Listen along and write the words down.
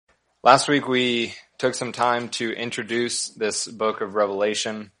Last week we took some time to introduce this book of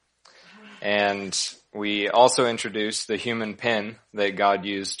Revelation, and we also introduced the human pen that God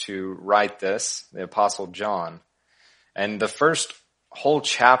used to write this, the Apostle John. And the first whole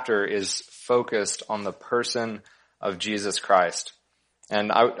chapter is focused on the person of Jesus Christ.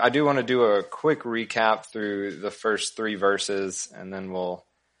 And I do want to do a quick recap through the first 3 verses, and then we'll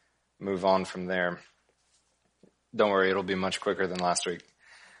move on from there. Don't worry, it'll be much quicker than last week.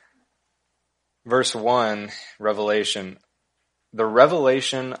 Verse 1, Revelation. The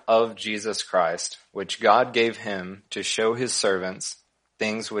revelation of Jesus Christ, which God gave him to show his servants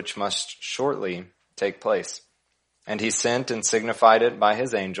things which must shortly take place. And he sent and signified it by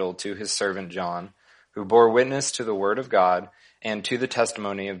his angel to his servant John, who bore witness to the word of God and to the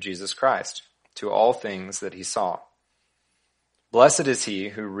testimony of Jesus Christ, to all things that he saw. Blessed is he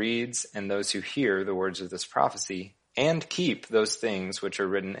who reads and those who hear the words of this prophecy and keep those things which are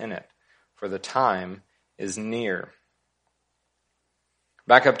written in it, for the time is near.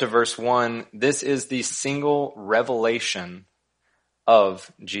 Back up to verse 1. This is the single revelation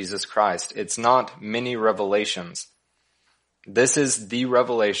of Jesus Christ. It's not many revelations. This is the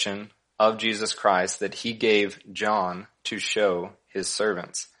revelation of Jesus Christ that he gave John to show his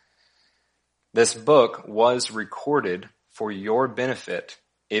servants. This book was recorded for your benefit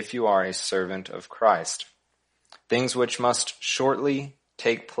if you are a servant of Christ. Things which must shortly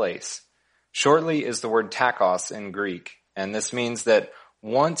take place. Shortly is the word takos in Greek, and this means that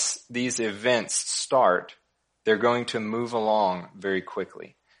once these events start, they're going to move along very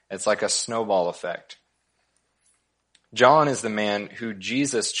quickly. It's like a snowball effect. John is the man who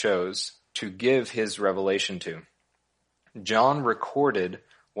Jesus chose to give his revelation to. John recorded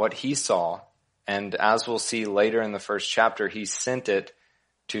what he saw, and as we'll see later in the first chapter, he sent it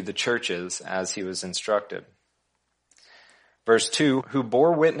to the churches as he was instructed. Verse 2, who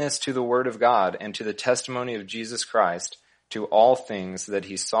bore witness to the word of God and to the testimony of Jesus Christ, to all things that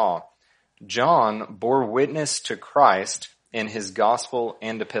he saw. John bore witness to Christ in his gospel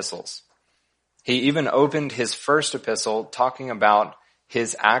and epistles. He even opened his first epistle talking about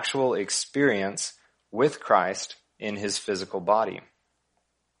his actual experience with Christ in his physical body.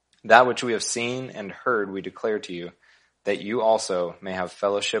 That which we have seen and heard we declare to you, that you also may have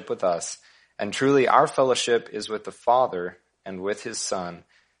fellowship with us. And truly our fellowship is with the Father and with his Son,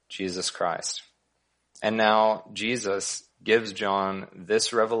 Jesus Christ. And now Jesus gives John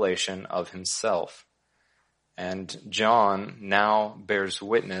this revelation of himself. And John now bears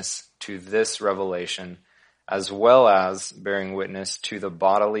witness to this revelation, as well as bearing witness to the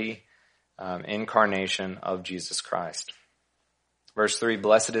bodily incarnation of Jesus Christ. Verse 3,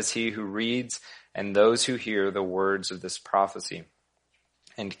 blessed is he who reads and those who hear the words of this prophecy,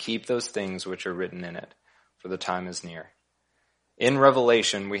 and keep those things which are written in it, for the time is near. In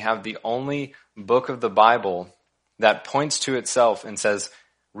Revelation, we have the only book of the Bible that points to itself and says,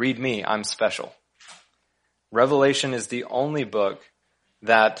 read me, I'm special. Revelation is the only book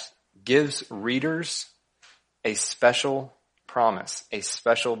that gives readers a special promise, a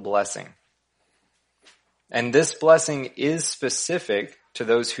special blessing. And this blessing is specific to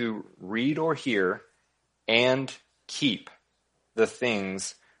those who read or hear and keep the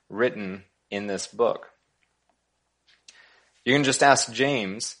things written in this book. You can just ask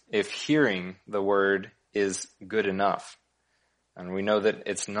James if hearing the word is good enough. And we know that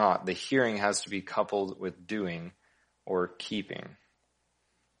it's not. The hearing has to be coupled with doing or keeping.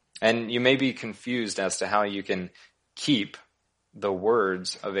 And you may be confused as to how you can keep the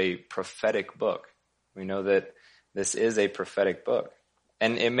words of a prophetic book. We know that this is a prophetic book.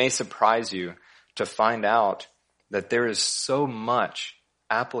 And it may surprise you to find out that there is so much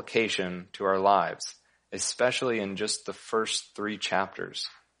application to our lives, especially in just the first 3 chapters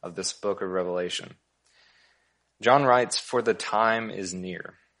of this book of Revelation. John writes, for the time is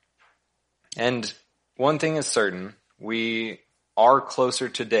near. And one thing is certain, we are closer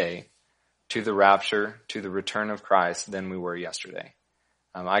today to the rapture, to the return of Christ than we were yesterday.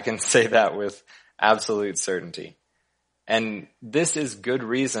 I can say that with absolute certainty. And this is good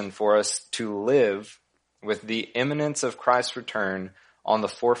reason for us to live with the imminence of Christ's return on the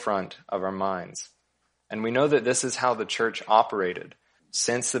forefront of our minds. And we know that this is how the church operated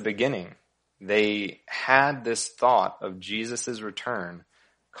since the beginning. They had this thought of Jesus' return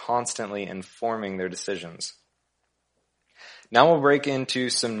constantly informing their decisions. Now we'll break into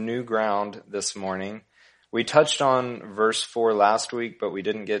some new ground this morning. We touched on verse 4 last week, but we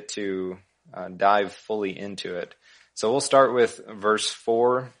didn't get to dive fully into it. So we'll start with verse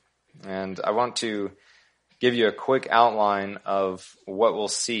 4, and I want to give you a quick outline of what we'll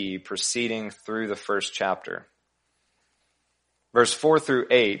see proceeding through the first chapter. Verse 4 through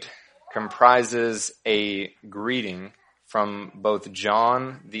 8 comprises a greeting from both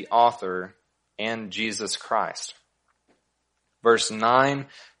John, the author, and Jesus Christ. Verse 9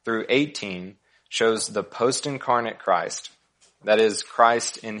 through 18 shows the post-incarnate Christ, that is,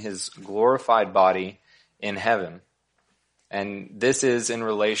 Christ in his glorified body in heaven. And this is in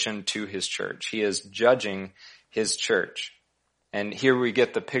relation to his church. He is judging his church. And here we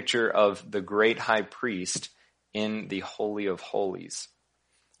get the picture of the great high priest in the Holy of Holies.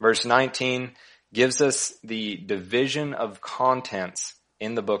 Verse 19 gives us the division of contents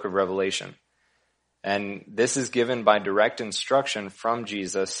in the book of Revelation. And this is given by direct instruction from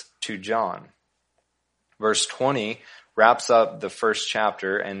Jesus to John. Verse 20 wraps up the first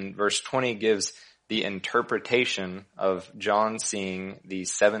chapter, and verse 20 gives the interpretation of John seeing the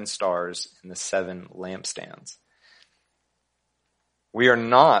 7 stars and the 7 lampstands. We are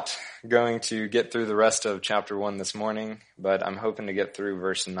not going to get through the rest of chapter 1 this morning, but I'm hoping to get through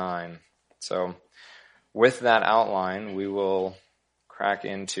verse 9. So with that outline, we will crack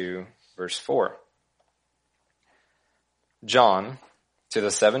into verse 4. John, to the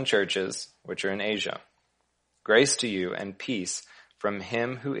 7 churches which are in Asia, grace to you and peace from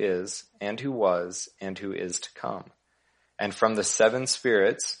him who is, and who was, and who is to come, and from the 7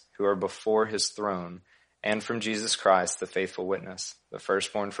 spirits who are before his throne, and from Jesus Christ, the faithful witness, the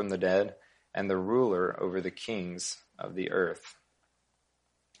firstborn from the dead, and the ruler over the kings of the earth.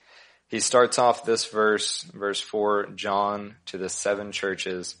 He starts off this verse 4, John to the 7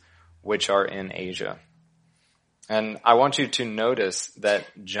 churches which are in Asia. And I want you to notice that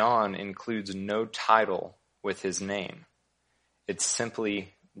John includes no title with his name. It's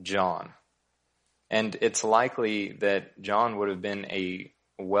simply John. And it's likely that John would have been a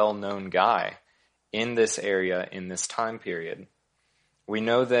well-known guy in this area in this time period. We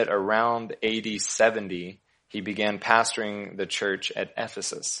know that around AD 70, he began pastoring the church at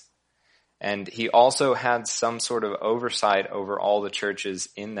Ephesus. And he also had some sort of oversight over all the churches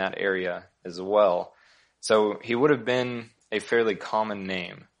in that area as well. So he would have been a fairly common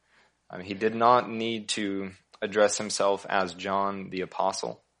name. He did not need to address himself as John the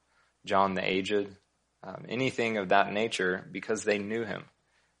Apostle, John the Aged, anything of that nature, because they knew him.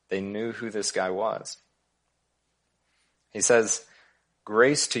 They knew who this guy was. He says,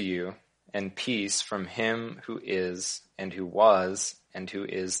 grace to you and peace from him who is, and who was, and who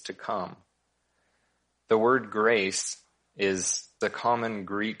is to come. The word grace is the common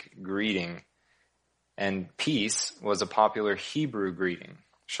Greek greeting, and peace was a popular Hebrew greeting,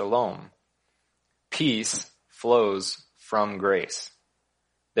 shalom. Peace flows from grace.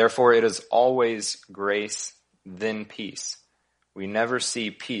 Therefore, it is always grace, then peace. We never see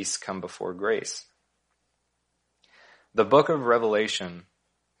peace come before grace. The book of Revelation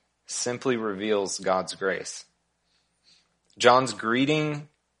simply reveals God's grace. John's greeting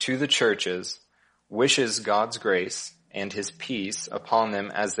to the churches wishes God's grace and his peace upon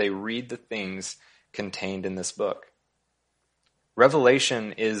them as they read the things contained in this book.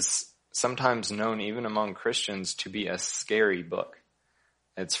 Revelation is sometimes known even among Christians to be a scary book.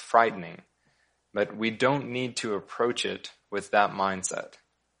 It's frightening, but we don't need to approach it with that mindset.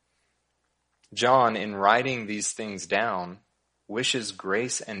 John, in writing these things down, wishes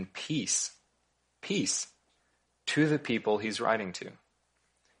grace and peace to the people he's writing to.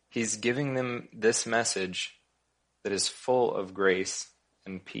 He's giving them this message that is full of grace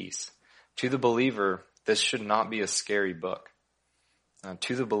and peace. To the believer, this should not be a scary book.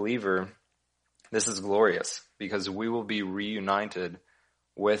 To the believer, this is glorious because we will be reunited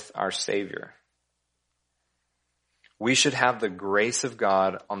with our Savior. We should have the grace of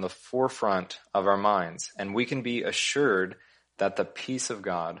God on the forefront of our minds, and we can be assured that the peace of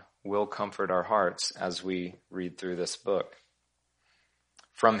God will comfort our hearts as we read through this book.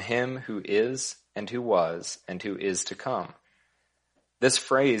 From him who is, and who was, and who is to come. This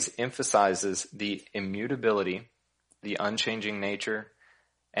phrase emphasizes the immutability, the unchanging nature,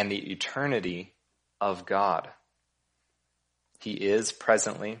 and the eternity of God. He is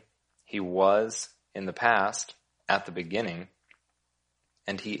presently, he was in the past, at the beginning,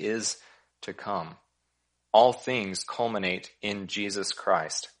 and he is to come. All things culminate in Jesus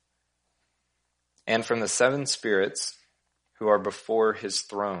Christ. And from the 7 spirits who are before his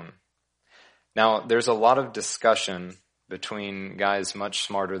throne. Now, there's a lot of discussion between guys much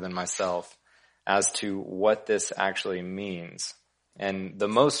smarter than myself as to what this actually means. And the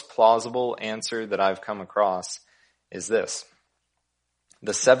most plausible answer that I've come across is this.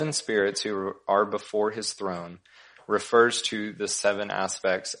 The 7 spirits who are before his throne refers to the 7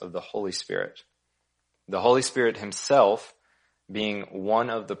 aspects of the Holy Spirit. The Holy Spirit himself being one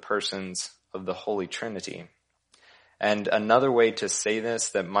of the persons of the Holy Trinity. And another way to say this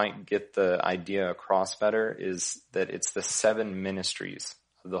that might get the idea across better is that it's the 7 ministries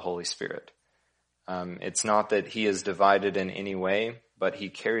of the Holy Spirit. It's not that he is divided in any way, but he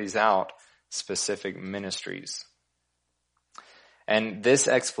carries out specific ministries. And this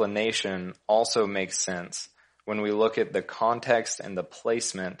explanation also makes sense when we look at the context and the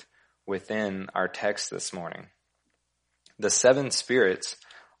placement within our text this morning. The 7 spirits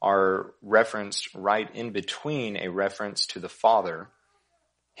are referenced right in between a reference to the Father,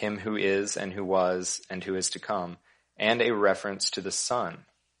 him who is and who was and who is to come, and a reference to the Son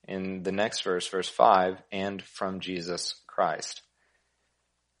in the next verse, verse 5, and from Jesus Christ.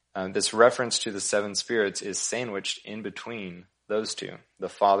 This reference to the 7 spirits is sandwiched in between those two, the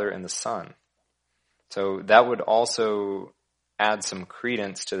Father and the Son. So that would also add some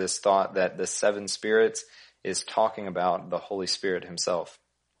credence to this thought that the 7 spirits is talking about the Holy Spirit himself.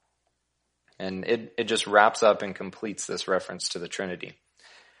 And it just wraps up and completes this reference to the Trinity.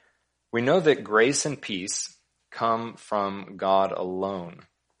 We know that grace and peace come from God alone.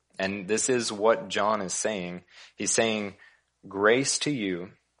 And this is what John is saying. He's saying grace to you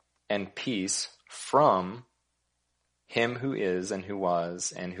and peace from him who is and who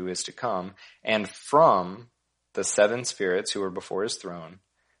was and who is to come, and from the 7 spirits who are before his throne,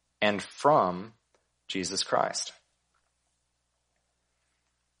 and from Jesus Christ.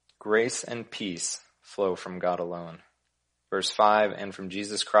 Grace and peace flow from God alone. Verse 5, and from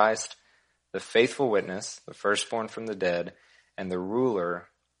Jesus Christ, the faithful witness, the firstborn from the dead, and the ruler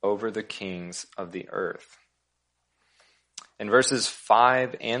over the kings of the earth. In verses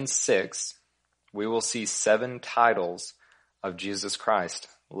 5 and 6, we will see 7 titles of Jesus Christ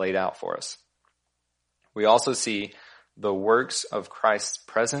laid out for us. We also see the works of Christ's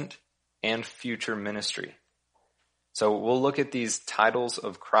present and future ministry. So we'll look at these titles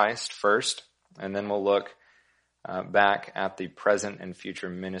of Christ first, and then we'll look back at the present and future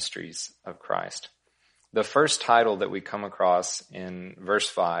ministries of Christ. The first title that we come across in verse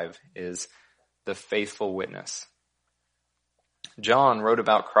 5 is the faithful witness. John wrote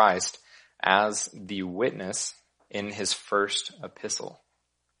about Christ as the witness in his first epistle.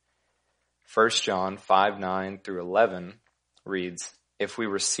 1 John 5:9 through 11 reads, "If we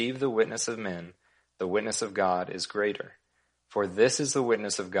receive the witness of men, the witness of God is greater. For this is the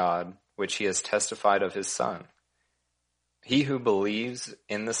witness of God, which he has testified of his Son. He who believes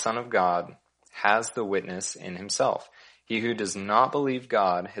in the Son of God has the witness in himself. He who does not believe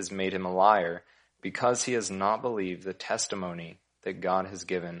God has made him a liar, because he has not believed the testimony that God has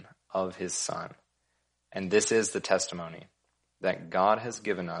given of his Son. And this is the testimony, that God has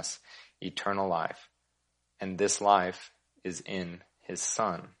given us eternal life, and this life is in his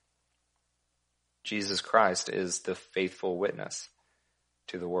Son." Jesus Christ is the faithful witness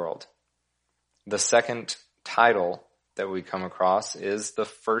to the world. The second title that we come across is the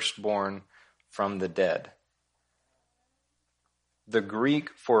firstborn from the dead. The Greek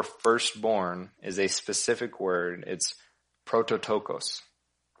for firstborn is a specific word. It's prototokos.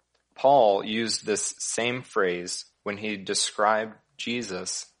 Paul used this same phrase when he described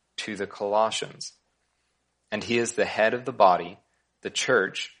Jesus to the Colossians. And he is the head of the body, the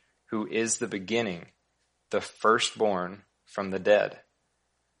church, who is the beginning, the firstborn from the dead,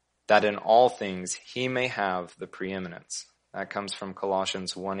 that in all things he may have the preeminence. That comes from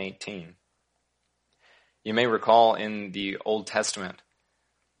Colossians 1:18. You may recall in the Old Testament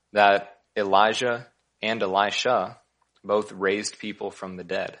that Elijah and Elisha both raised people from the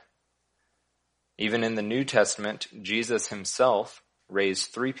dead. Even in the New Testament, Jesus himself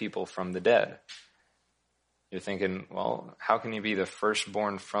raised 3 people from the dead. You're thinking, well, how can you be the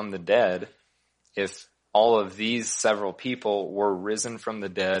firstborn from the dead if all of these several people were risen from the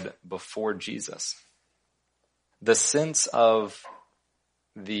dead before Jesus? The sense of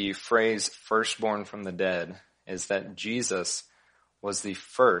the phrase firstborn from the dead is that Jesus was the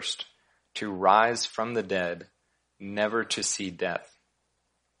first to rise from the dead, never to see death.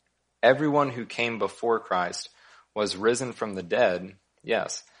 Everyone who came before Christ was risen from the dead,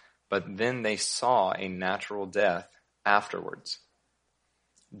 yes, but then they saw a natural death afterwards.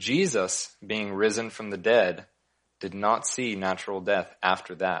 Jesus, being risen from the dead, did not see natural death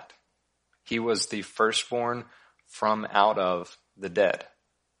after that. He was the firstborn from out of the dead.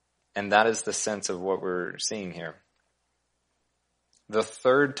 And that is the sense of what we're seeing here. The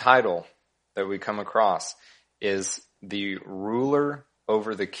third title that we come across is the ruler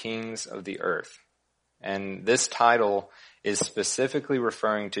over the kings of the earth. And this title is specifically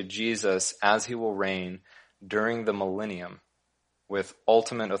referring to Jesus as he will reign during the millennium with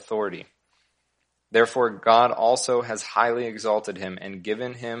ultimate authority. Therefore, God also has highly exalted him and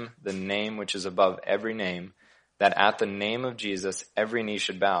given him the name which is above every name, that at the name of Jesus every knee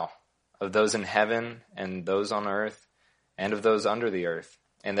should bow, of those in heaven and those on earth and of those under the earth,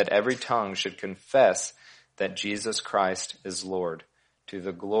 and that every tongue should confess that Jesus Christ is Lord, to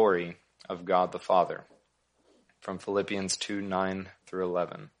the glory of God the Father. From Philippians 2:9 through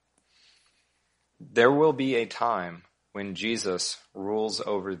 11. There will be a time when Jesus rules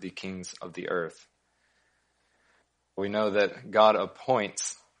over the kings of the earth. We know that God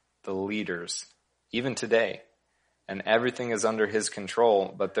appoints the leaders, even today, and everything is under his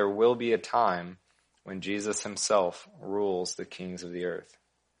control, but there will be a time when Jesus himself rules the kings of the earth.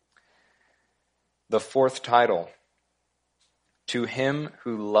 The fourth title, To Him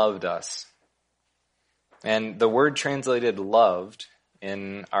Who Loved Us. And the word translated loved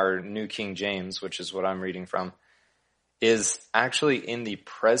in our New King James, which is what I'm reading from, is actually in the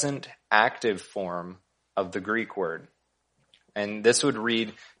present active form of the Greek word. And this would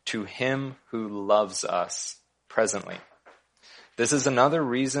read, to him who loves us presently. This is another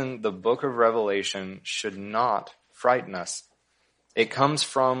reason the book of Revelation should not frighten us. It comes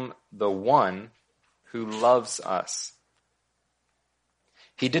from the one who loves us.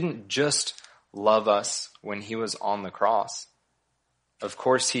 He didn't just love us when he was on the cross. Of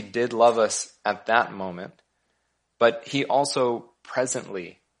course, he did love us at that moment, but he also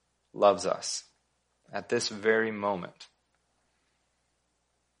presently loves us at this very moment.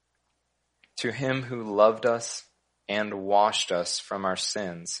 To him who loved us and washed us from our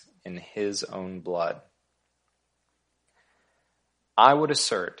sins in his own blood. I would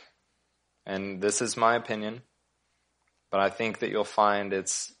assert, and this is my opinion, but I think that you'll find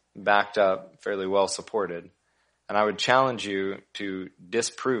it's backed up, fairly well supported, and I would challenge you to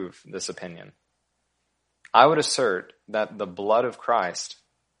disprove this opinion. I would assert that the blood of Christ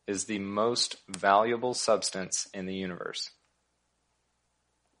is the most valuable substance in the universe.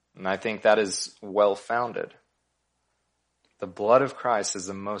 And I think that is well-founded. The blood of Christ is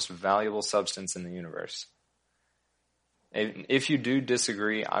the most valuable substance in the universe. If you do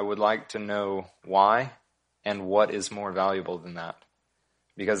disagree, I would like to know why and what is more valuable than that.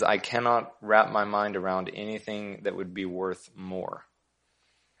 Because I cannot wrap my mind around anything that would be worth more.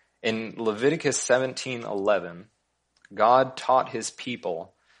 In Leviticus 17:11, God taught his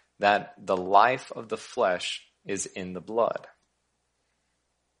people that the life of the flesh is in the blood.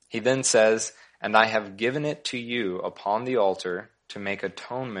 He then says, and I have given it to you upon the altar to make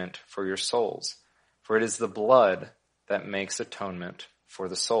atonement for your souls, for it is the blood that makes atonement for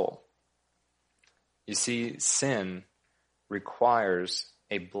the soul. You see, sin requires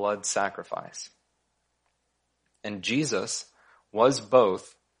a blood sacrifice. And Jesus was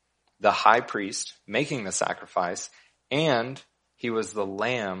both the high priest making the sacrifice, and he was the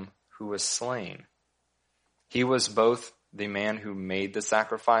lamb who was slain. He was both the man who made the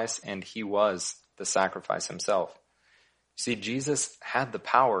sacrifice, and he was the sacrifice himself. See, Jesus had the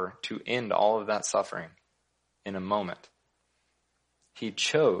power to end all of that suffering in a moment. He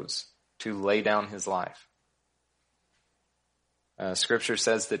chose to lay down his life. Scripture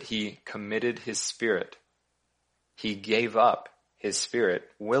says that he committed his spirit. He gave up his spirit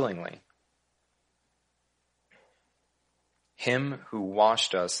willingly. Him who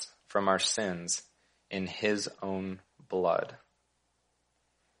washed us from our sins in his own blood.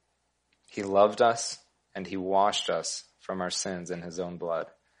 He loved us and he washed us from our sins in his own blood.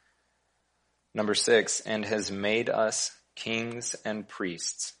 Number 6, and has made us kings and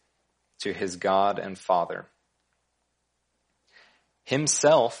priests to his God and Father.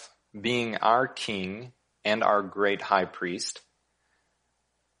 Himself being our king and our great high priest.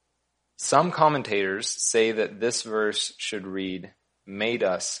 Some commentators say that this verse should read, made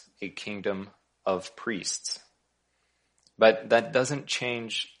us a kingdom of priests. But that doesn't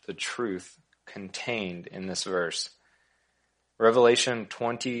change the truth contained in this verse. Revelation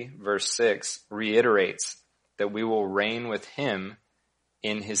 20 verse 6 reiterates that we will reign with him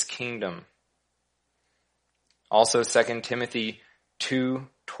in his kingdom. Also 2 Timothy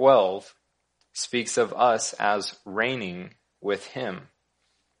 2:12 speaks of us as reigning with him.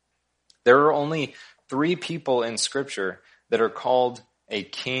 There are only 3 people in Scripture that are called a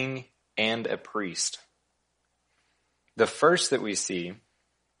king and a priest. The first that we see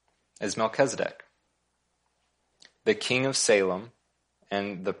is Melchizedek, the king of Salem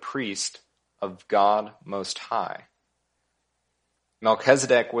and the priest of God Most High.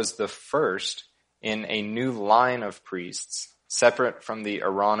 Melchizedek was the first in a new line of priests, separate from the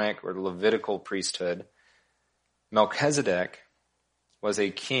Aaronic or Levitical priesthood. Melchizedek was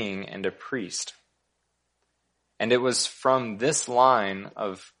a king and a priest. And it was from this line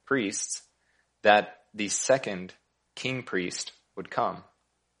of priests that the second king priest would come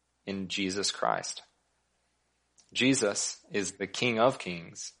in Jesus Christ. Jesus is the King of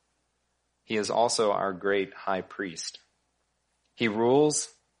Kings. He is also our great high priest. He rules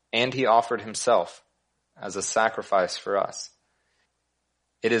and he offered himself as a sacrifice for us.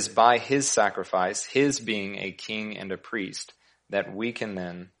 It is by his sacrifice, his being a king and a priest, that we can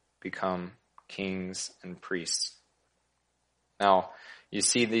then become kings and priests. Now, you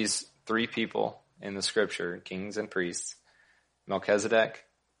see these three people in the scripture, kings and priests, Melchizedek,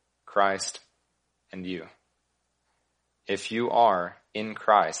 Christ, and you. If you are in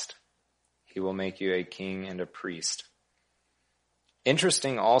Christ, he will make you a king and a priest.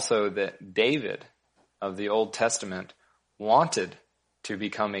 Interesting also that David of the Old Testament wanted to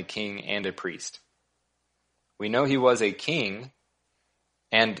become a king and a priest. We know he was a king,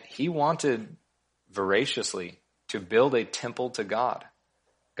 and he wanted voraciously to build a temple to God.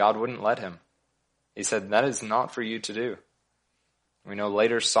 God wouldn't let him. He said, that is not for you to do. We know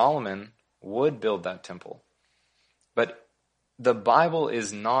later Solomon would build that temple. But the Bible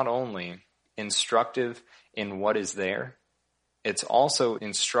is not only instructive in what is there, it's also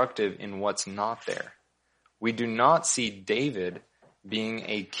instructive in what's not there. We do not see David being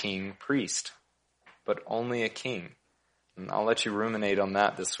a king priest, but only a king. And I'll let you ruminate on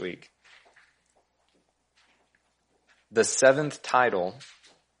that this week. The seventh title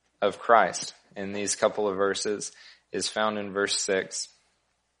of Christ in these couple of verses is found in verse 6.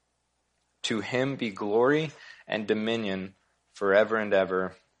 To him be glory and dominion forever and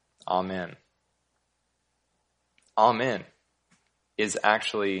ever. Amen. Amen is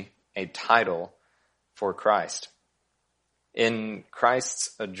actually a title for Christ. In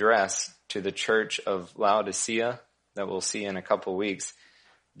Christ's address to the church of Laodicea, that we'll see in a couple weeks,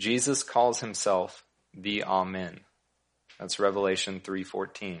 Jesus calls himself the Amen. That's Revelation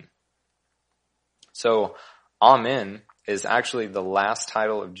 3:14. So, Amen is actually the last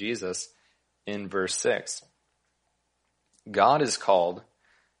title of Jesus in verse 6. God is called,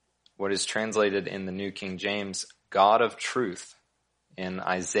 what is translated in the New King James, God of truth, in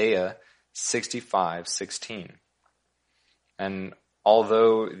Isaiah 65:16. And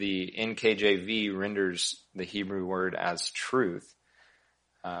although the NKJV renders the Hebrew word as truth,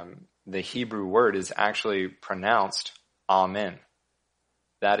 the Hebrew word is actually pronounced Amen.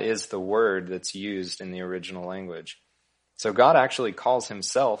 That is the word that's used in the original language. So God actually calls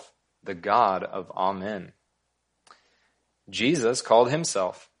himself the God of Amen. Jesus called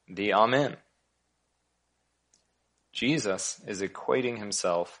himself the Amen. Jesus is equating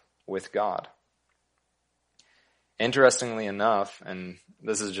himself with God. Interestingly enough, and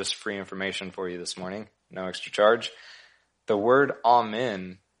this is just free information for you this morning, no extra charge, the word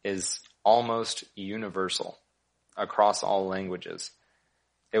Amen is almost universal across all languages.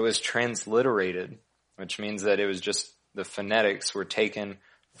 It was transliterated, which means that it was just the phonetics were taken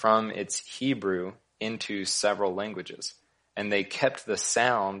from its Hebrew into several languages. And they kept the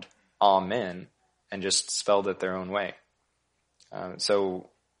sound Amen and just spelled it their own way. So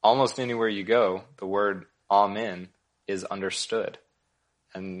almost anywhere you go, the word Amen is understood.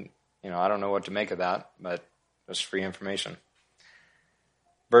 And, I don't know what to make of that, but just free information.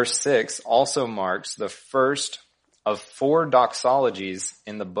 Verse 6 also marks the first of 4 doxologies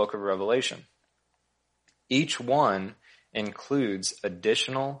in the book of Revelation. Each one includes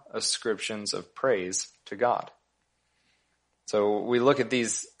additional ascriptions of praise to God. So we look at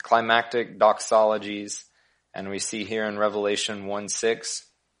these climactic doxologies, and we see here in Revelation 1:6,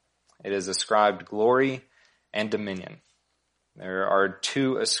 it is ascribed glory and dominion. There are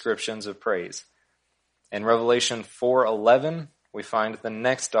 2 ascriptions of praise. In Revelation 4:11, we find the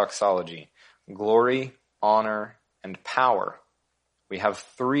next doxology, glory, honor, and power. We have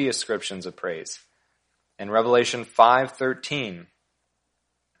 3 ascriptions of praise. In Revelation 5:13,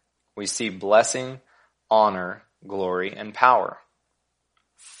 we see blessing, honor, glory, and power.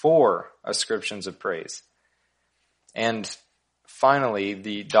 4 ascriptions of praise. And finally,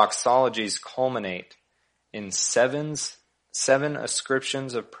 the doxologies culminate in 7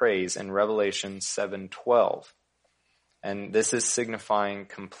 ascriptions of praise in Revelation 7:12. And this is signifying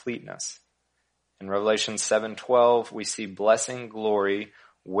completeness. In Revelation 7:12, we see blessing, glory,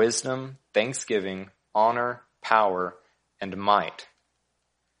 wisdom, thanksgiving, honor, power, and might.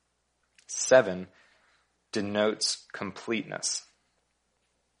 7 denotes completeness.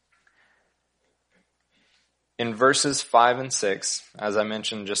 In verses 5 and 6, as I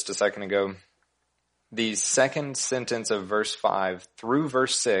mentioned just a second ago, the second sentence of verse 5 through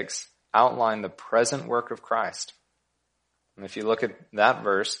verse 6 outline the present work of Christ. And if you look at that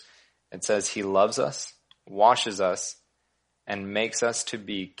verse, it says he loves us, washes us, and makes us to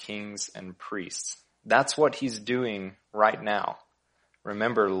be kings and priests. That's what he's doing right now.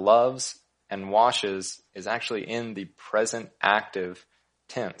 Remember, loves and washes is actually in the present active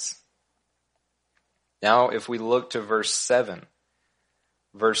tense. Now, if we look to verse 7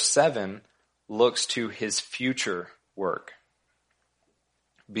 looks to his future work.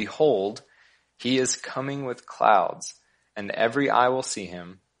 Behold, he is coming with clouds, and every eye will see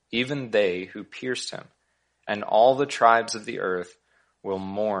him, even they who pierced him, and all the tribes of the earth will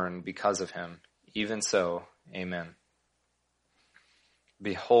mourn because of him. Even so, amen.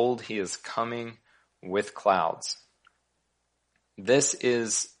 Behold, he is coming with clouds. This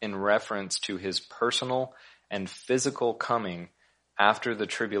is in reference to his personal and physical coming after the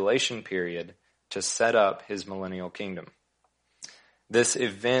tribulation period to set up his millennial kingdom. This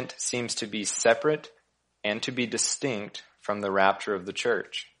event seems to be separate and to be distinct from the rapture of the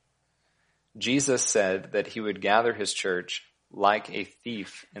church. Jesus said that he would gather his church like a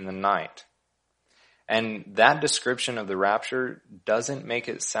thief in the night. And that description of the rapture doesn't make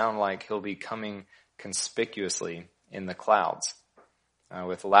it sound like he'll be coming conspicuously in the clouds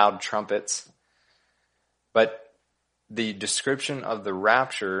with loud trumpets. But the description of the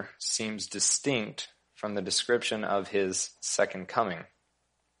rapture seems distinct from the description of his second coming.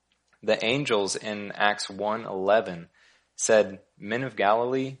 The angels in Acts 1:11 said, "Men of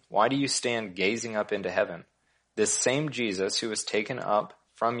Galilee, why do you stand gazing up into heaven? This same Jesus who was taken up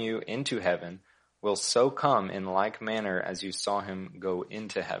from you into heaven will so come in like manner as you saw him go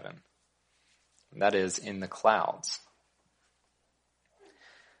into heaven." That is, in the clouds.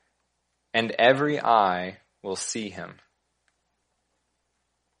 And every eye will see him.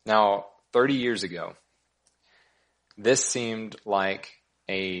 Now, 30 years ago, this seemed like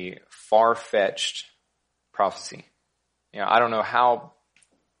a far-fetched prophecy. I don't know how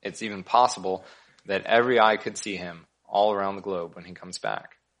it's even possible that every eye could see him all around the globe when he comes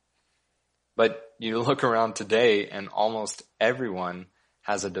back. But you look around today and almost everyone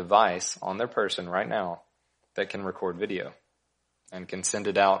has a device on their person right now that can record video and can send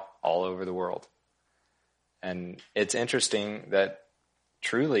it out all over the world. And it's interesting that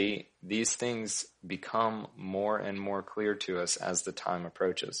truly these things become more and more clear to us as the time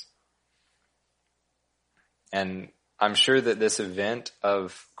approaches. And I'm sure that this event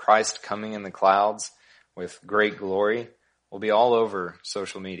of Christ coming in the clouds with great glory will be all over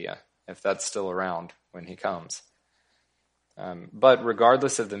social media, if that's still around when he comes. But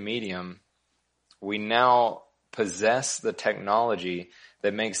regardless of the medium, we now possess the technology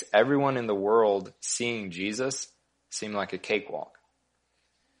that makes everyone in the world seeing Jesus seem like a cakewalk.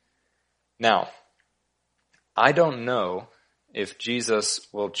 Now, I don't know if Jesus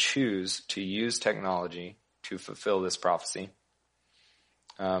will choose to use technology to fulfill this prophecy,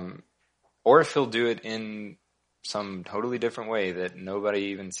 or if he'll do it in some totally different way that nobody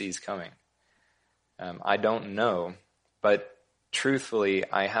even sees coming. I don't know, but truthfully,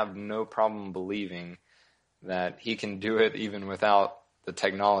 I have no problem believing that he can do it even without the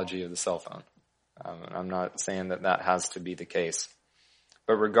technology of the cell phone. I'm not saying that that has to be the case.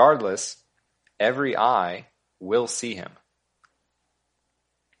 But regardless, every eye will see him,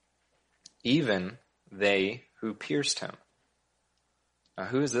 even they who pierced him. Now,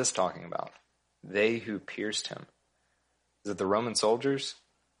 who is this talking about? They who pierced him. Is it the Roman soldiers?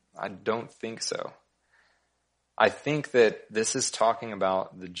 I don't think so. I think that this is talking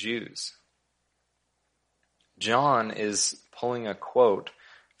about the Jews. John is pulling a quote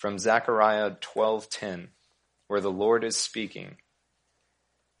from Zechariah 12:10, where the Lord is speaking.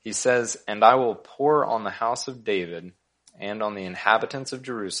 He says, "And I will pour on the house of David and on the inhabitants of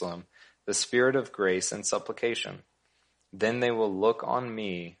Jerusalem the spirit of grace and supplication. Then they will look on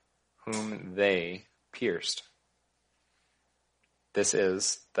me whom they pierced." This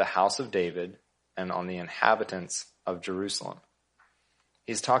is the house of David and on the inhabitants of Jerusalem.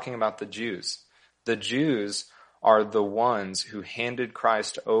 He's talking about the Jews. The Jews are the ones who handed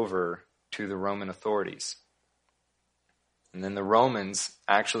Christ over to the Roman authorities. And then the Romans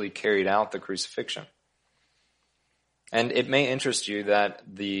actually carried out the crucifixion. And it may interest you that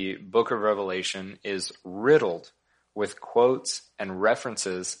the book of Revelation is riddled with quotes and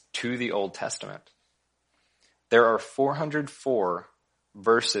references to the Old Testament. There are 404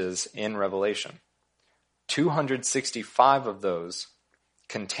 verses in Revelation. 265 of those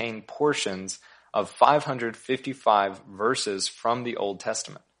contain portions of 555 verses from the Old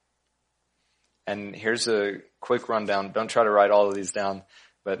Testament. And here's a quick rundown. Don't try to write all of these down,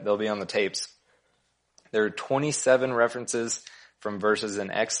 but they'll be on the tapes. There are 27 references from verses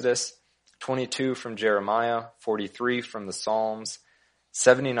in Exodus, 22 from Jeremiah, 43 from the Psalms,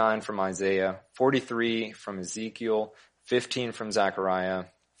 79 from Isaiah, 43 from Ezekiel, 15 from Zechariah,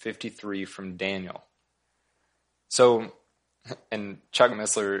 53 from Daniel. So And Chuck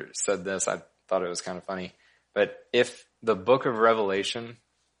Missler said this, I thought it was kind of funny, but if the book of Revelation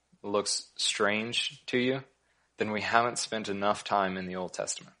looks strange to you, then we haven't spent enough time in the Old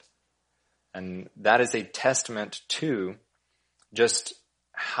Testament. And that is a testament to just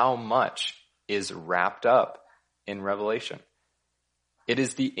how much is wrapped up in Revelation. It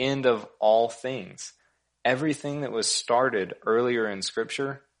is the end of all things. Everything that was started earlier in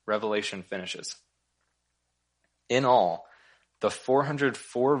Scripture, Revelation finishes. In all, the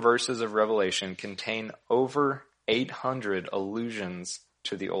 404 verses of Revelation contain over 800 allusions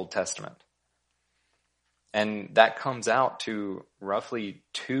to the Old Testament. And that comes out to roughly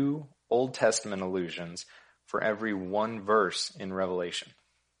 2 Old Testament allusions for every 1 verse in Revelation.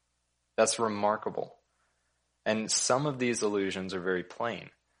 That's remarkable. And some of these allusions are very plain,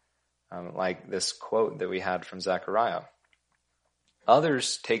 like this quote that we had from Zechariah.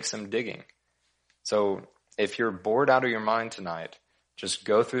 Others take some digging. So if you're bored out of your mind tonight, just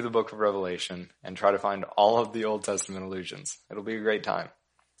go through the book of Revelation and try to find all of the Old Testament allusions. It'll be a great time.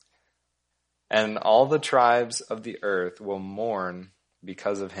 And all the tribes of the earth will mourn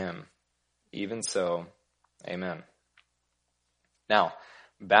because of him. Even so, amen. Now,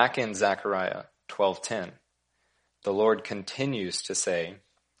 back in Zechariah 12:10, the Lord continues to say,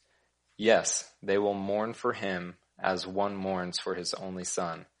 yes, they will mourn for him as one mourns for his only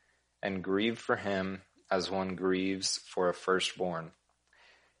son, and grieve for him as one grieves for a firstborn.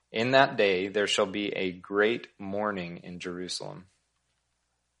 In that day there shall be a great mourning in Jerusalem.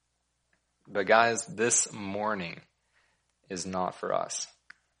 But guys, this mourning is not for us.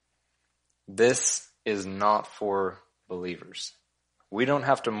 This is not for believers. We don't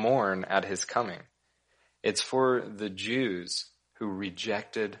have to mourn at his coming. It's for the Jews who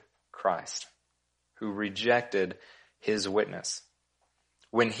rejected Christ, who rejected his witness.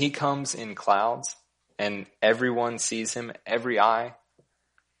 When he comes in clouds and everyone sees him, every eye,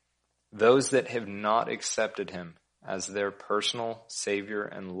 those that have not accepted him as their personal Savior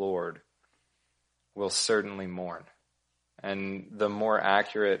and Lord will certainly mourn. And the more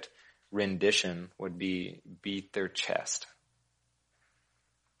accurate rendition would be beat their chest.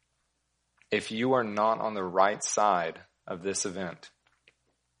 If you are not on the right side of this event,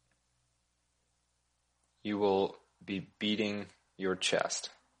 you will be beating your chest,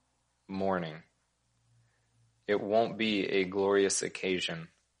 mourning. It won't be a glorious occasion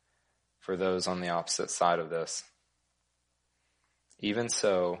for those on the opposite side of this. Even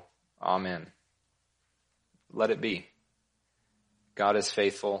so, amen. Let it be. God is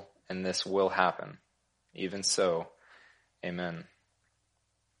faithful, and this will happen. Even so, amen.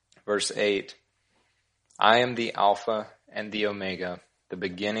 Verse 8, I am the Alpha and the Omega, the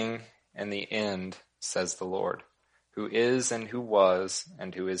beginning and the end, says the Lord, who is and who was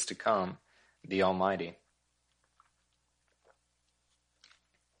and who is to come, the Almighty.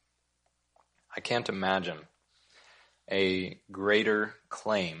 I can't imagine a greater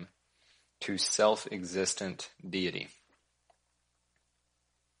claim to self-existent deity.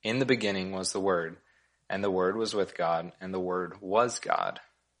 In the beginning was the Word, and the Word was with God, and the Word was God.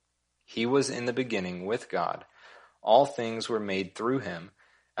 He was in the beginning with God. All things were made through him,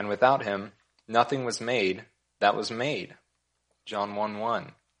 and without him nothing was made that was made. John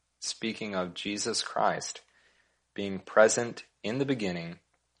 1:1, speaking of Jesus Christ being present in the beginning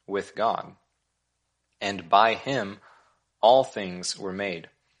with God. And by him all things were made.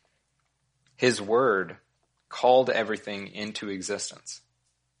 His word called everything into existence.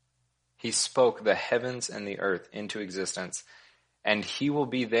 He spoke the heavens and the earth into existence, and he will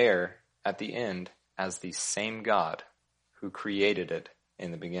be there at the end as the same God who created it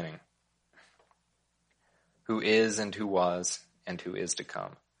in the beginning, who is and who was and who is to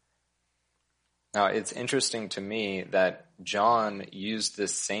come. Now, it's interesting to me that John used the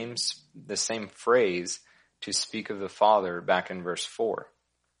same phrase to speak of the Father back in verse 4.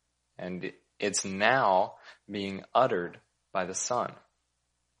 And it's now being uttered by the Son.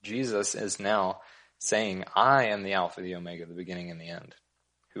 Jesus is now saying, I am the Alpha, the Omega, the beginning and the end,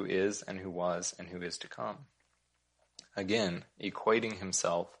 who is and who was and who is to come. Again, equating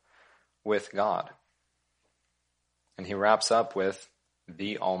himself with God. And he wraps up with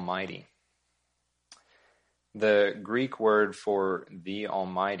the Almighty. The Greek word for the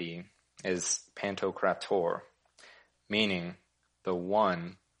Almighty is Pantokrator, meaning the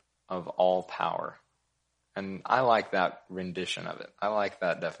one of all power. And I like that rendition of it. I like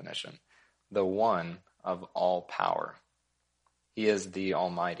that definition. The one of all power. He is the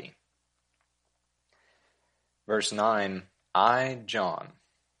Almighty. Verse 9, I, John.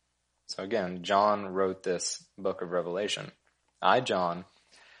 So again, John wrote this book of Revelation. I, John,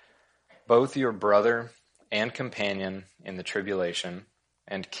 both your brother and companion in the tribulation,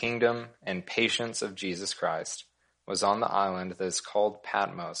 and kingdom and patience of Jesus Christ, was on the island that is called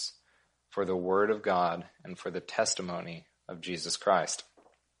Patmos for the word of God and for the testimony of Jesus Christ.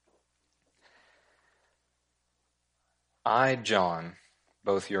 I, John,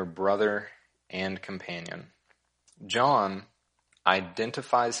 both your brother and companion. John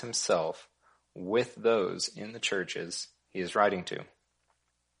identifies himself with those in the churches he is writing to.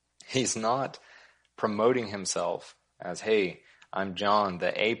 He's not promoting himself as, hey, I'm John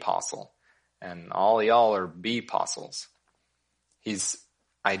the apostle, and all y'all are B-apostles. He's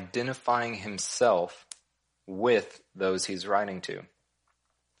identifying himself with those he's writing to.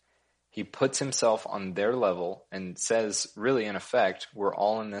 He puts himself on their level and says, really, in effect, we're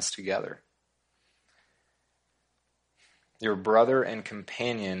all in this together. Your brother and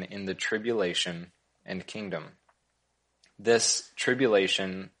companion in the tribulation and kingdom. This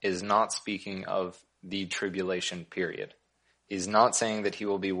tribulation is not speaking of the tribulation period. He's not saying that he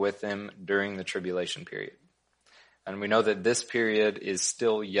will be with them during the tribulation period. And we know that this period is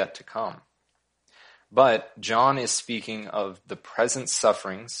still yet to come. But John is speaking of the present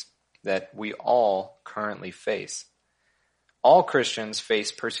sufferings that we all currently face. All Christians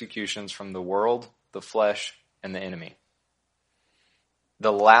face persecutions from the world, the flesh, and the enemy.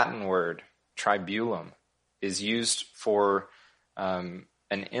 The Latin word, tribulum, is used for an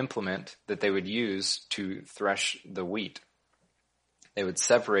implement that they would use to thresh the wheat. They would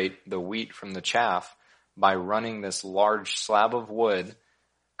separate the wheat from the chaff by running this large slab of wood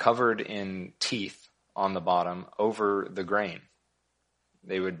covered in teeth on the bottom over the grain.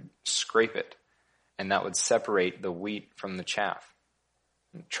 They would scrape it, and that would separate the wheat from the chaff.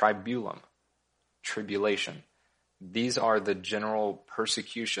 Tribulum, tribulation. These are the general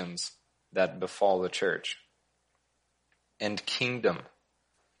persecutions that befall the church. And kingdom.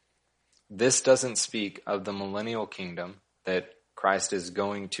 This doesn't speak of the millennial kingdom that Christ is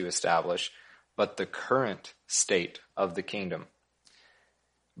going to establish, but the current state of the kingdom.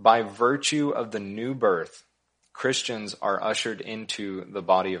 By virtue of the new birth, Christians are ushered into the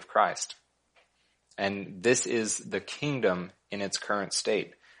body of Christ. And this is the kingdom in its current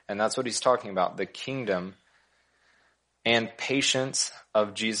state. And that's what he's talking about, the kingdom and patience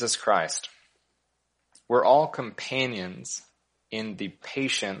of Jesus Christ. We're all companions in the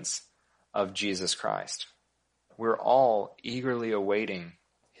patience of Jesus Christ. We're all eagerly awaiting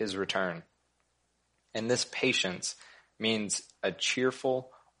his return. And this patience means a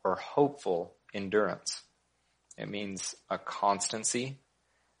cheerful or hopeful endurance. It means a constancy,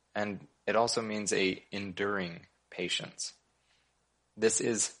 and it also means a enduring patience. This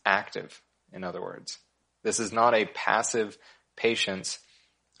is active, in other words. This is not a passive patience.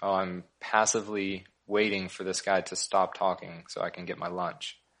 Oh, I'm passively waiting for this guy to stop talking so I can get my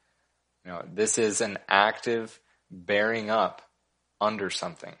lunch. No, this is an active bearing up under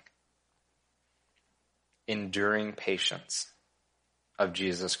something. Enduring patience of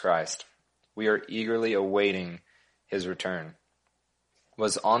Jesus Christ. We are eagerly awaiting his return.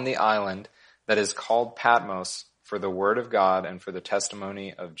 Was on the island that is called Patmos for the word of God and for the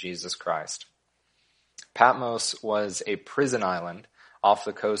testimony of Jesus Christ. Patmos was a prison island off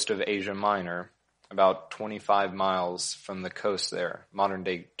the coast of Asia Minor, about 25 miles from the coast there,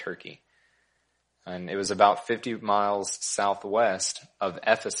 modern-day Turkey. And it was about 50 miles southwest of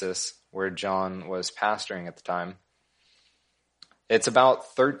Ephesus, where John was pastoring at the time. It's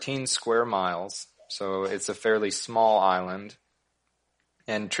about 13 square miles, so it's a fairly small island.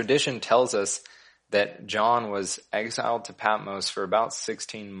 And tradition tells us that John was exiled to Patmos for about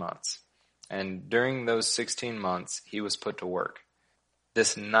 16 months. And during those 16 months, he was put to work.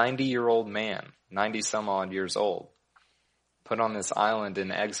 This 90-year-old man, 90-some-odd years old, put on this island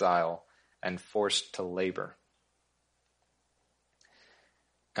in exile and forced to labor.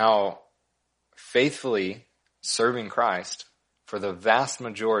 Now, faithfully serving Christ for the vast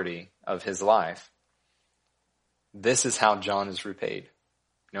majority of his life, this is how John is repaid.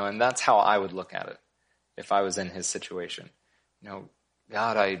 And that's how I would look at it if I was in his situation.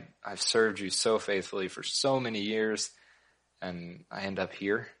 God, I've served you so faithfully for so many years, and I end up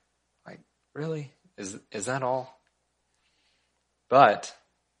here. Like, really? Is that all? But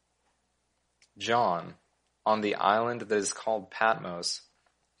John, on the island that is called Patmos,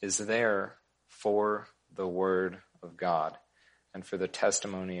 is there for the word of God and for the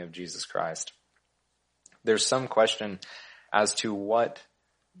testimony of Jesus Christ. There's some question as to what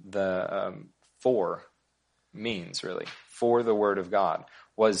the for means, really, for the word of God.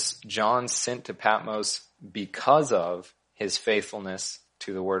 Was John sent to Patmos because of his faithfulness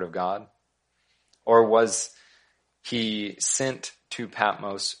to the word of God? Or was he sent to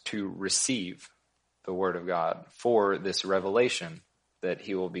Patmos to receive the the Word of God for this revelation that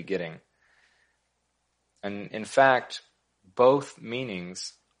he will be getting. And in fact, both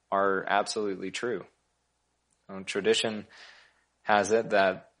meanings are absolutely true. Tradition has it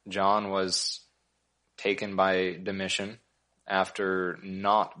that John was taken by Domitian after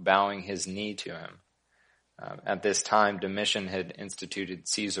not bowing his knee to him. At this time, Domitian had instituted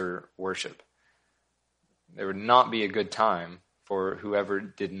Caesar worship. There would not be a good time for whoever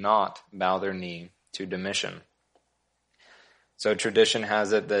did not bow their knee to Domitian. So tradition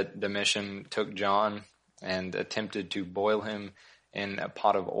has it that Domitian took John and attempted to boil him in a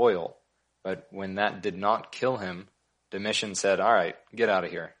pot of oil. But when that did not kill him, Domitian said, "All right, get out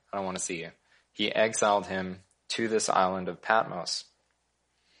of here. I don't want to see you." He exiled him to this island of Patmos.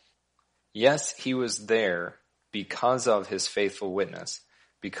 Yes, he was there because of his faithful witness,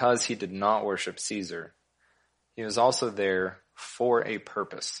 because he did not worship Caesar. He was also there for a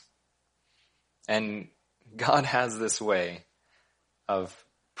purpose. And God has this way of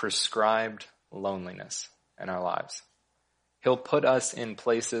prescribed loneliness in our lives. He'll put us in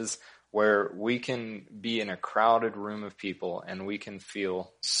places where we can be in a crowded room of people and we can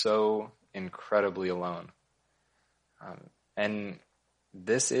feel so incredibly alone. And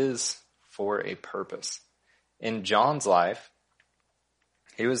this is for a purpose. In John's life,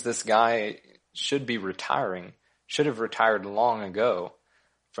 he was this guy, should be retiring, should have retired long ago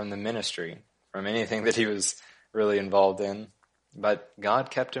from the ministry, from anything that he was really involved in, but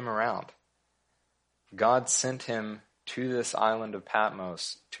God kept him around. God sent him to this island of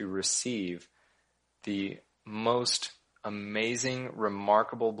Patmos to receive the most amazing,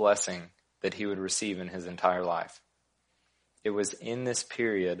 remarkable blessing that he would receive in his entire life. It was in this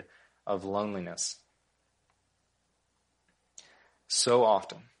period of loneliness. So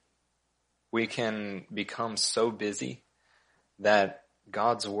often, we can become so busy that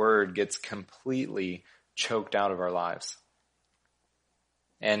God's word gets completely choked out of our lives.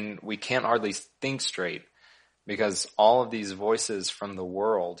 And we can't hardly think straight because all of these voices from the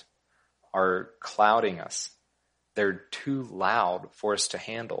world are clouding us. They're too loud for us to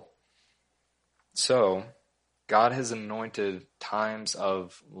handle. So, God has anointed times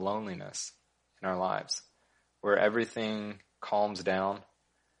of loneliness in our lives where everything calms down.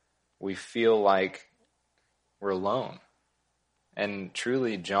 We feel like we're alone. And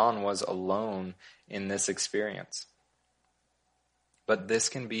truly, John was alone in this experience. But this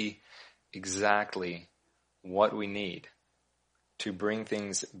can be exactly what we need to bring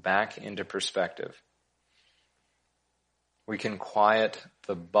things back into perspective. We can quiet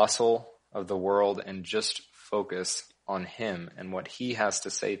the bustle of the world and just focus on him and what he has to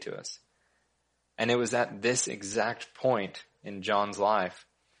say to us. And it was at this exact point in John's life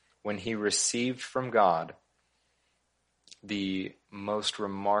when he received from God the most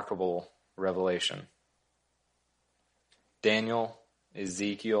remarkable revelation. Daniel,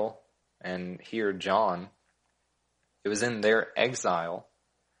 Ezekiel, and here John, it was in their exile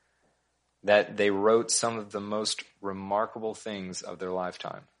that they wrote some of the most remarkable things of their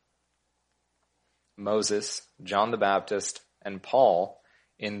lifetime. Moses, John the Baptist, and Paul,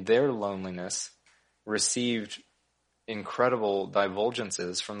 in their loneliness, received incredible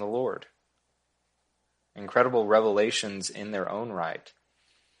divulgences from the Lord. Incredible revelations in their own right.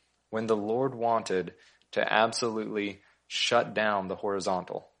 When the Lord wanted to absolutely shut down the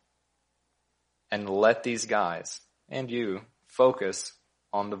horizontal and let these guys and you focus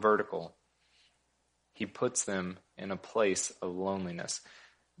on the vertical, he puts them in a place of loneliness.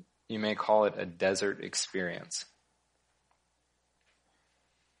 You may call it a desert experience.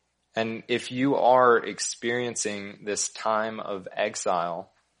 And if you are experiencing this time of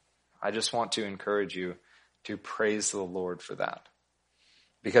exile, I just want to encourage you to praise the Lord for that.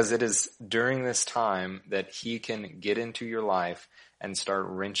 Because it is during this time that he can get into your life and start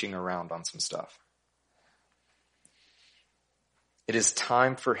wrenching around on some stuff. It is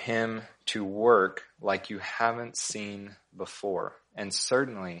time for him to work like you haven't seen before. And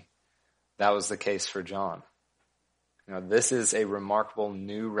certainly that was the case for John. You know, this is a remarkable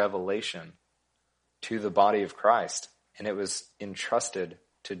new revelation to the body of Christ, and it was entrusted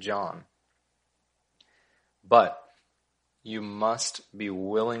to John. But you must be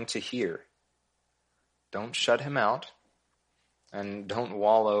willing to hear. Don't shut him out, and don't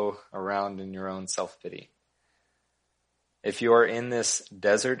wallow around in your own self-pity. If you are in this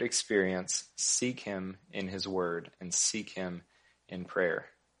desert experience, seek him in his word and seek him in prayer.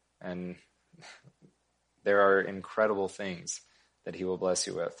 And there are incredible things that he will bless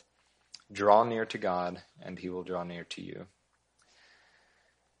you with. Draw near to God, and he will draw near to you.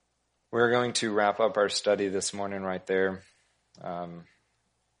 We're going to wrap up our study this morning right there.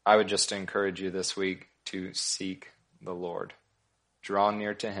 I I would just encourage you this week to seek the Lord. Draw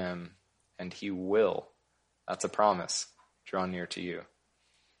near to him, and he will, that's a promise, draw near to you.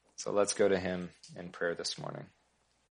 So let's go to him in prayer this morning.